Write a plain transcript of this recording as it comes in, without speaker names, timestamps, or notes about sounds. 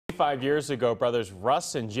25 years ago, brothers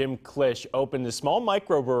Russ and Jim Klisch opened a small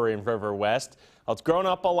microbrewery in River West. Well, it's grown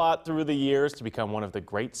up a lot through the years to become one of the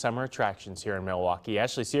great summer attractions here in Milwaukee.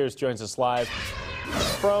 Ashley Sears joins us live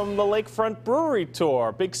from the Lakefront Brewery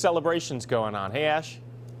tour. Big celebrations going on. Hey, Ash.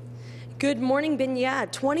 Good morning, Ben. Yeah,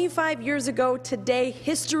 25 years ago today,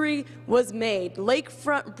 history was made.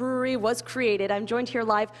 Lakefront Brewery was created. I'm joined here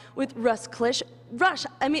live with Russ Klisch. Russ,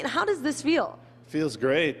 I mean, how does this feel? Feels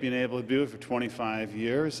great being able to do it for 25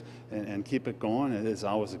 years and keep it going. It is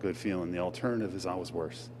always a good feeling. The alternative is always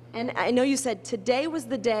worse. And I know you said today was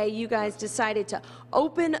the day you guys decided to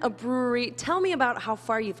open a brewery. Tell me about how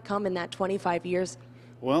far you've come in that 25 years.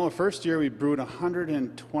 Well, the first year we brewed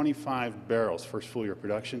 125 barrels, first full year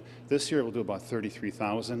production. This year we'll do about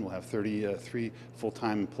 33,000. We'll have 33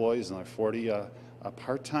 full-time employees and like 40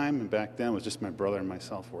 part-time. And back then it was just my brother and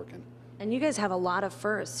myself working. And you guys have a lot of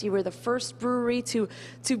firsts. You were the first brewery to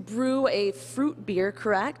brew a fruit beer,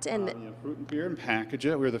 correct? And yeah, fruit and beer and package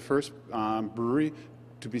it. We were the first brewery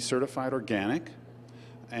to be certified organic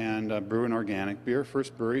and brew an organic beer.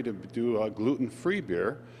 First brewery to do a gluten-free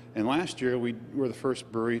beer. And last year we were the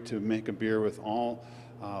first brewery to make a beer with all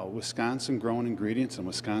Wisconsin-grown ingredients and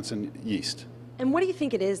Wisconsin yeast. And what do you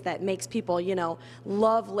think it is that makes people, you know,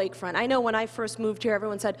 love Lakefront? I know when I first moved here,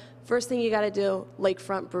 everyone said, first thing you got to do,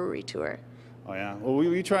 Lakefront Brewery tour. Oh yeah, well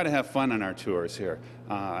we try to have fun on our tours here.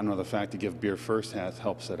 I don't know the fact to give beer first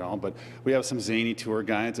helps at all, but we have some zany tour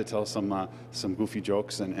guides that tell some goofy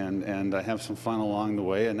jokes and have some fun along the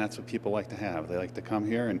way, and that's what people like to have. They like to come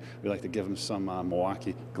here, and we like to give them some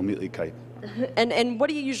Milwaukee Gemütlichkeit. And what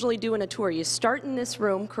do you usually do in a tour? You start in this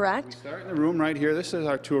room, correct? We start in the room right here. This is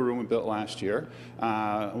our tour room we built last year.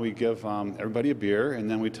 We give everybody a beer,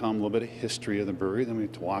 and then we tell them a little bit of history of the brewery. Then we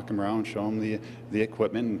walk them around, show them the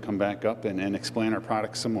equipment, and come back up and explain our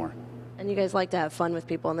products some more. And you guys like to have fun with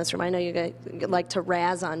people in this room. I know you guys like to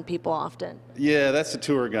razz on people often. Yeah, that's the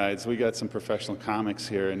tour guides. We got some professional comics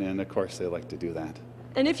here, and of course they like to do that.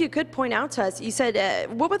 And if you could point out to us, you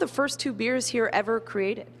said, what were the first two beers here ever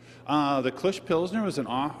created? The Klisch Pilsner was an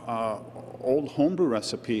old homebrew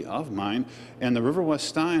recipe of mine, and the River West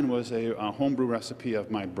Stein was a homebrew recipe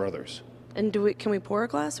of my brother's. And can we pour a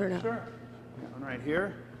glass or no? Sure. Got one right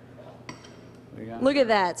here. Look at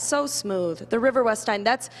that, so smooth. The River West Stein,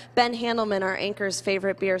 that's Ben Handelman, our anchor's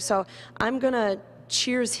favorite beer. So I'm going to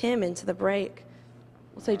cheers him into the break.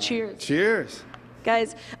 We'll say cheers. Cheers.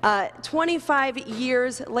 Guys, 25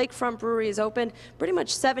 years, Lakefront Brewery is open pretty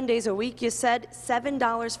much 7 days a week. You said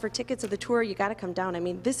 $7 for tickets of the tour. You got to come down. I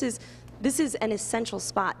mean, this is an essential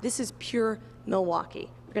spot. This is pure Milwaukee.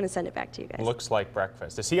 We're going to send it back to you guys. Looks like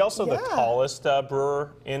breakfast. Is he also the tallest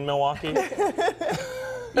brewer in Milwaukee?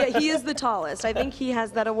 Yeah, he is the tallest. I think he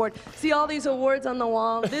has that award. See all these awards on the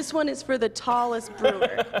wall? This one is for the tallest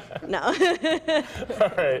brewer. No.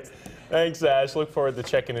 All right. Thanks, Ash. Look forward to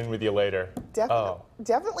checking in with you later.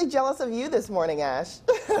 Definitely jealous of you this morning, Ash.